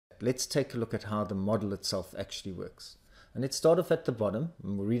let's take a look at how the model itself actually works. And let's start off at the bottom,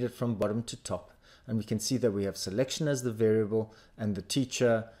 and we'll read it from bottom to top. And we can see that we have selection as the variable, and the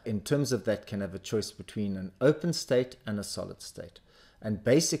teacher, in terms of that, can have a choice between an open state and a solid state. And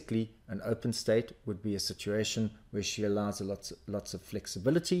basically, an open state would be a situation where she allows lots of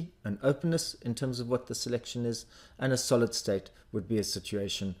flexibility and openness in terms of what the selection is. And a solid state would be a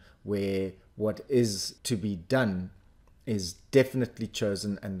situation where what is to be done is definitely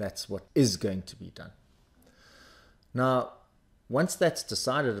chosen, and that's what is going to be done. Now, once that's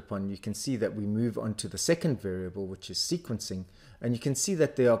decided upon, you can see that we move on to the second variable, which is sequencing. And you can see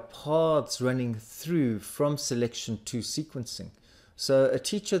that there are paths running through from selection to sequencing. So a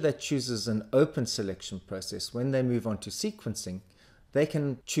teacher that chooses an open selection process, when they move on to sequencing, they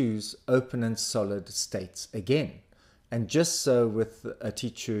can choose open and solid states again. And just so with a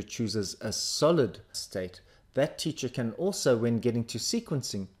teacher who chooses a solid state, that teacher can also, when getting to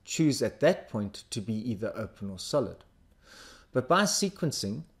sequencing, choose at that point to be either open or solid. But by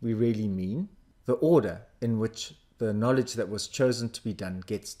sequencing, we really mean the order in which the knowledge that was chosen to be done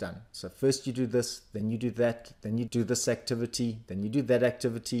gets done. So first you do this, then you do that, then you do this activity, then you do that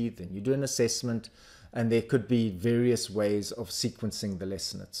activity, then you do an assessment, and there could be various ways of sequencing the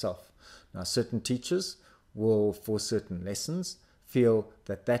lesson itself. Now, certain teachers will, for certain lessons, feel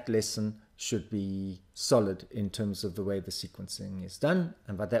that that lesson should be solid in terms of the way the sequencing is done,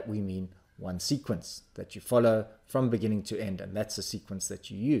 and by that we mean one sequence that you follow from beginning to end, and that's a sequence that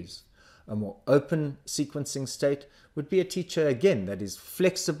you use. A more open sequencing state would be a teacher, again, that is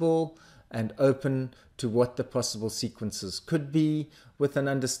flexible and open to what the possible sequences could be, with an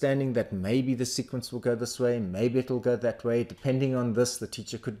understanding that maybe the sequence will go this way, maybe it'll go that way. Depending on this, the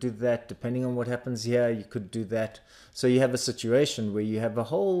teacher could do that. Depending on what happens here, you could do that. So you have a situation where you have a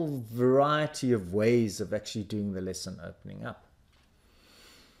whole variety of ways of actually doing the lesson opening up.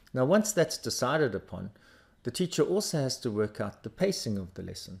 Now, once that's decided upon, the teacher also has to work out the pacing of the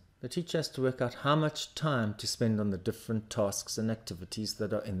lesson. The teacher has to work out how much time to spend on the different tasks and activities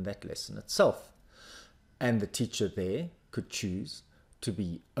that are in that lesson itself. And the teacher there could choose to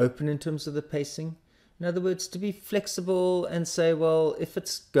be open in terms of the pacing. In other words, to be flexible and say, well, if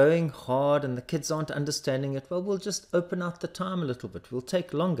it's going hard and the kids aren't understanding it, well, we'll just open out the time a little bit. We'll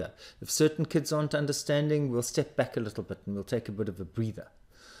take longer. If certain kids aren't understanding, we'll step back a little bit and we'll take a bit of a breather.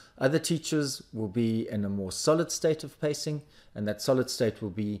 Other teachers will be in a more solid state of pacing, and that solid state will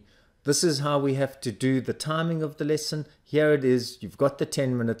be, this is how we have to do the timing of the lesson. Here it is. You've got the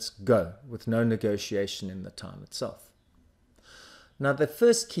 10 minutes, go, with no negotiation in the time itself. Now, the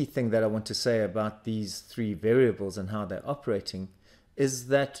first key thing that I want to say about these three variables and how they're operating is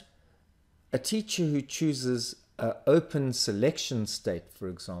that a teacher who chooses an open selection state, for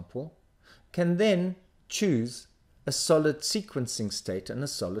example, can then choose a solid sequencing state and a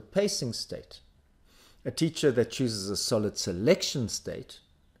solid pacing state. A teacher that chooses a solid selection state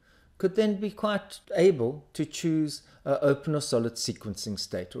could then be quite able to choose an open or solid sequencing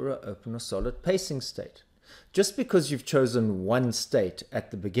state or an open or solid pacing state. Just because you've chosen one state at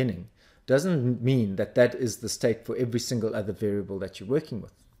the beginning doesn't mean that that is the state for every single other variable that you're working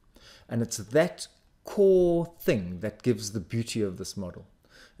with. And it's that core thing that gives the beauty of this model.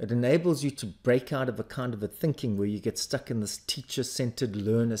 It enables you to break out of a kind of a thinking where you get stuck in this teacher-centered,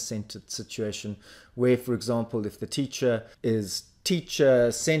 learner-centered situation where, for example, if the teacher is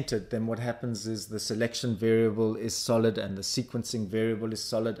teacher-centered, then what happens is the selection variable is solid and the sequencing variable is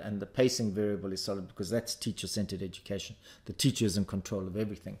solid and the pacing variable is solid, because that's teacher-centered education. The teacher is in control of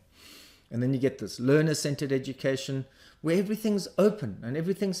everything. And then you get this learner-centered education where everything's open and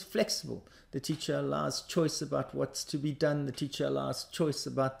everything's flexible. The teacher allows choice about what's to be done. The teacher allows choice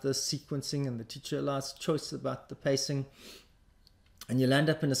about the sequencing, and the teacher allows choice about the pacing. And you'll end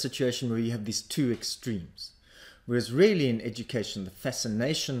up in a situation where you have these two extremes. Whereas really in education, the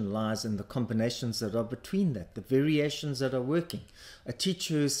fascination lies in the combinations that are between that, the variations that are working. A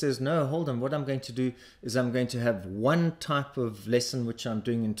teacher who says, no, hold on, what I'm going to do is I'm going to have one type of lesson which I'm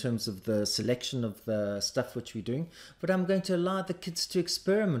doing in terms of the selection of the stuff which we're doing, but I'm going to allow the kids to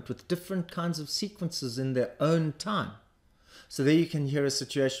experiment with different kinds of sequences in their own time. So there you can hear a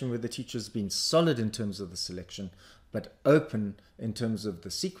situation where the teacher's been solid in terms of the selection, but open in terms of the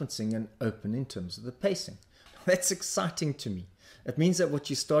sequencing and open in terms of the pacing. That's exciting to me. It means that what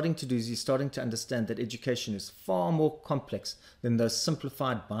you're starting to do is you're starting to understand that education is far more complex than those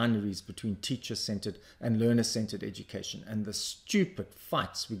simplified binaries between teacher-centered and learner-centered education and the stupid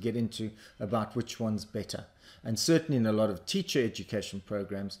fights we get into about which one's better. And certainly in a lot of teacher education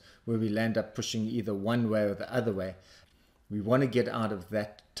programs where we land up pushing either one way or the other way, we want to get out of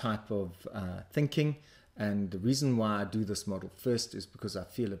that type of thinking And the reason why I do this model first is because I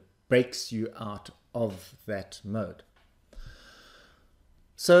feel it breaks you out of that mode.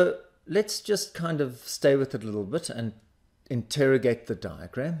 So let's just kind of stay with it a little bit and interrogate the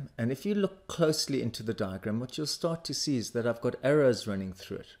diagram. And if you look closely into the diagram, what you'll start to see is that I've got arrows running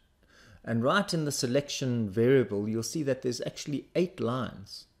through it. And right in the selection variable, you'll see that there's actually 8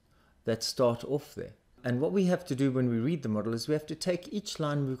 lines that start off there. And what we have to do when we read the model is we have to take each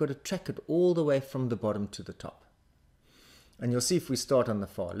line, we've got to track it all the way from the bottom to the top. And you'll see if we start on the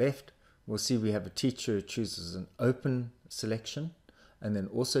far left, we'll see we have a teacher who chooses an open selection, and then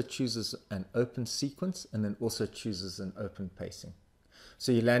also chooses an open sequence, and then also chooses an open pacing.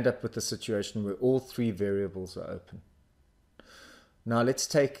 So you land up with a situation where all 3 variables are open. Now let's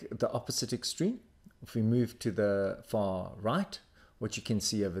take the opposite extreme. If we move to the far right, what you can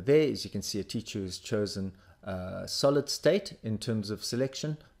see over there is you can see a teacher who's chosen a solid state in terms of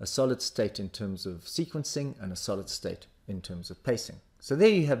selection, a solid state in terms of sequencing, and a solid state in terms of pacing. So there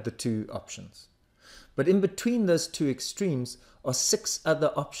you have the 2 options. But in between those 2 extremes are 6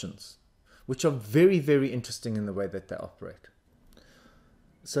 other options, which are very, very interesting in the way that they operate.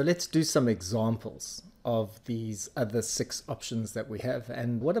 So let's do some examples of these other 6 options that we have.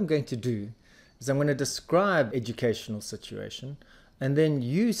 And what I'm going to do is I'm going to describe educational situation, and then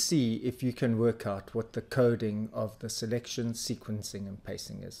you see if you can work out what the coding of the selection, sequencing, and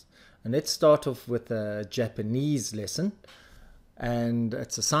pacing is. And let's start off with a Japanese lesson, and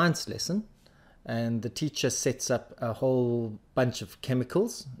it's a science lesson. And the teacher sets up a whole bunch of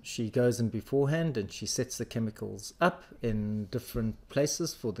chemicals. She goes in beforehand and she sets the chemicals up in different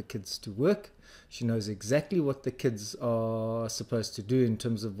places for the kids to work. She knows exactly what the kids are supposed to do in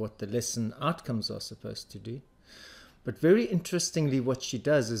terms of what the lesson outcomes are supposed to do. But very interestingly, what she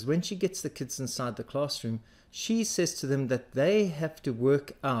does is when she gets the kids inside the classroom, she says to them that they have to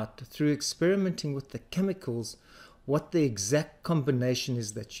work out through experimenting with the chemicals what the exact combination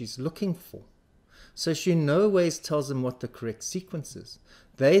is that she's looking for. So she in no ways tells them what the correct sequence is.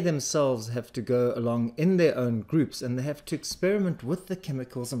 They themselves have to go along in their own groups, and they have to experiment with the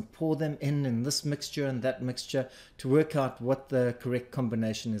chemicals and pour them in this mixture and that mixture to work out what the correct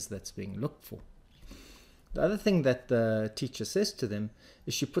combination is that's being looked for. The other thing that the teacher says to them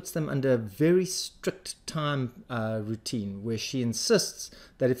is she puts them under a very strict time routine, where she insists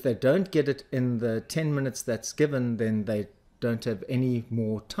that if they don't get it in the 10 minutes that's given, then they don't have any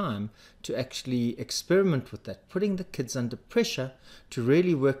more time to actually experiment with that, putting the kids under pressure to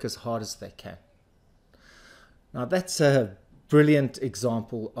really work as hard as they can. Now that's a brilliant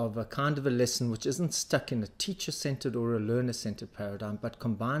example of a kind of a lesson which isn't stuck in a teacher-centered or a learner-centered paradigm, but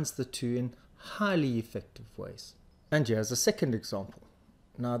combines the 2 in highly effective ways. And here's a second example.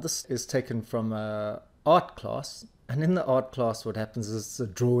 Now this is taken from an art class, and in the art class what happens is it's a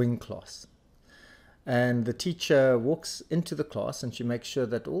drawing class. And the teacher walks into the class and she makes sure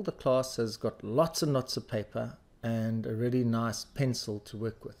that all the class has got lots and lots of paper and a really nice pencil to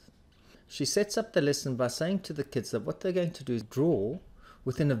work with. She sets up the lesson by saying to the kids that what they're going to do is draw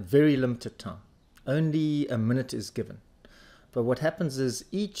within a very limited time. Only a minute is given. But what happens is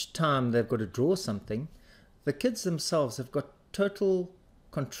each time they've got to draw something, the kids themselves have got total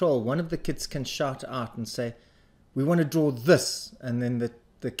control. One of the kids can shout out and say, "We want to draw this," and then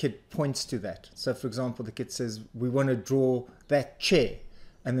the kid points to that. So for example, the kid says, "We want to draw that chair."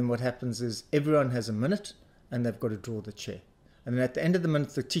 And then what happens is everyone has a minute and they've got to draw the chair. And then at the end of the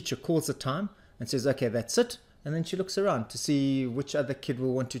minute, the teacher calls the time and says, "Okay, that's it." And then she looks around to see which other kid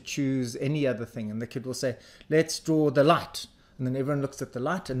will want to choose any other thing. And the kid will say, "Let's draw the light." And then everyone looks at the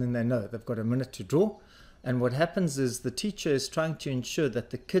light and then they know they've got a minute to draw. And what happens is the teacher is trying to ensure that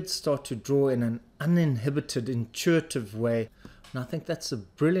the kids start to draw in an uninhibited, intuitive way. And I think that's a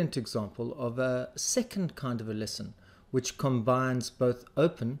brilliant example of a second kind of a lesson, which combines both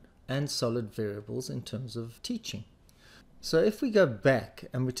open and solid variables in terms of teaching. So if we go back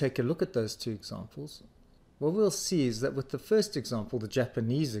and we take a look at those 2 examples, what we'll see is that with the first example, the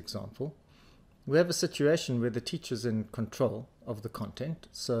Japanese example, we have a situation where the teacher's in control of the content,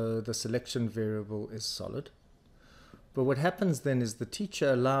 so the selection variable is solid. But what happens then is the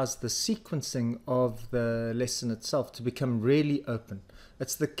teacher allows the sequencing of the lesson itself to become really open.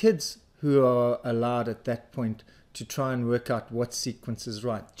 It's the kids who are allowed at that point to try and work out what sequence is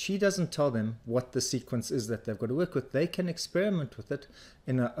right. She doesn't tell them what the sequence is that they've got to work with. They can experiment with it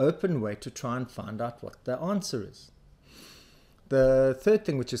in an open way to try and find out what the answer is. The third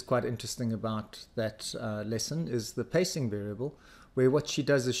thing which is quite interesting about that lesson is the pacing variable, where what she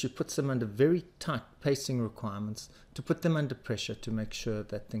does is she puts them under very tight pacing requirements to put them under pressure to make sure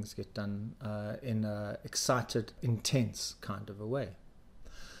that things get done in an excited, intense kind of a way.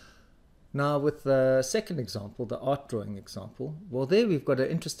 Now with the second example, the art drawing example, well there we've got an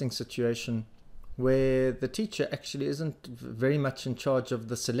interesting situation where the teacher actually isn't very much in charge of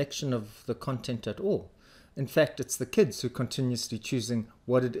the selection of the content at all. In fact, it's the kids who are continuously choosing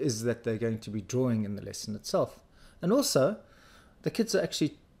what it is that they're going to be drawing in the lesson itself. And also, the kids are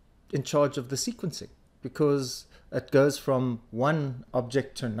actually in charge of the sequencing, because it goes from one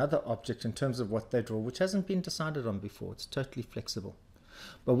object to another object in terms of what they draw, which hasn't been decided on before. It's totally flexible.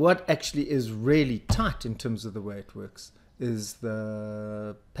 But what actually is really tight in terms of the way it works is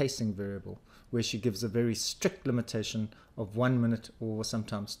the pacing variable, where she gives a very strict limitation of 1 minute or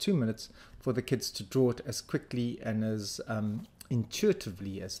sometimes 2 minutes for the kids to draw it as quickly and as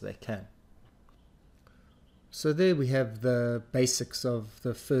intuitively as they can. So there we have the basics of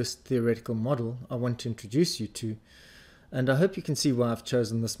the first theoretical model I want to introduce you to, and I hope you can see why I've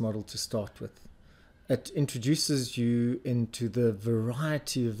chosen this model to start with. It introduces you into the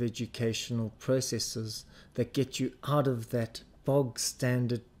variety of educational processes that get you out of that bog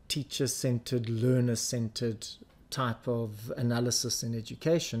standard teacher-centered, learner-centered type of analysis in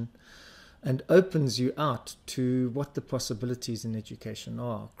education, and opens you out to what the possibilities in education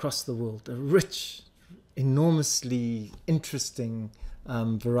are across the world, a rich, enormously interesting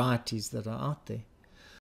varieties that are out there.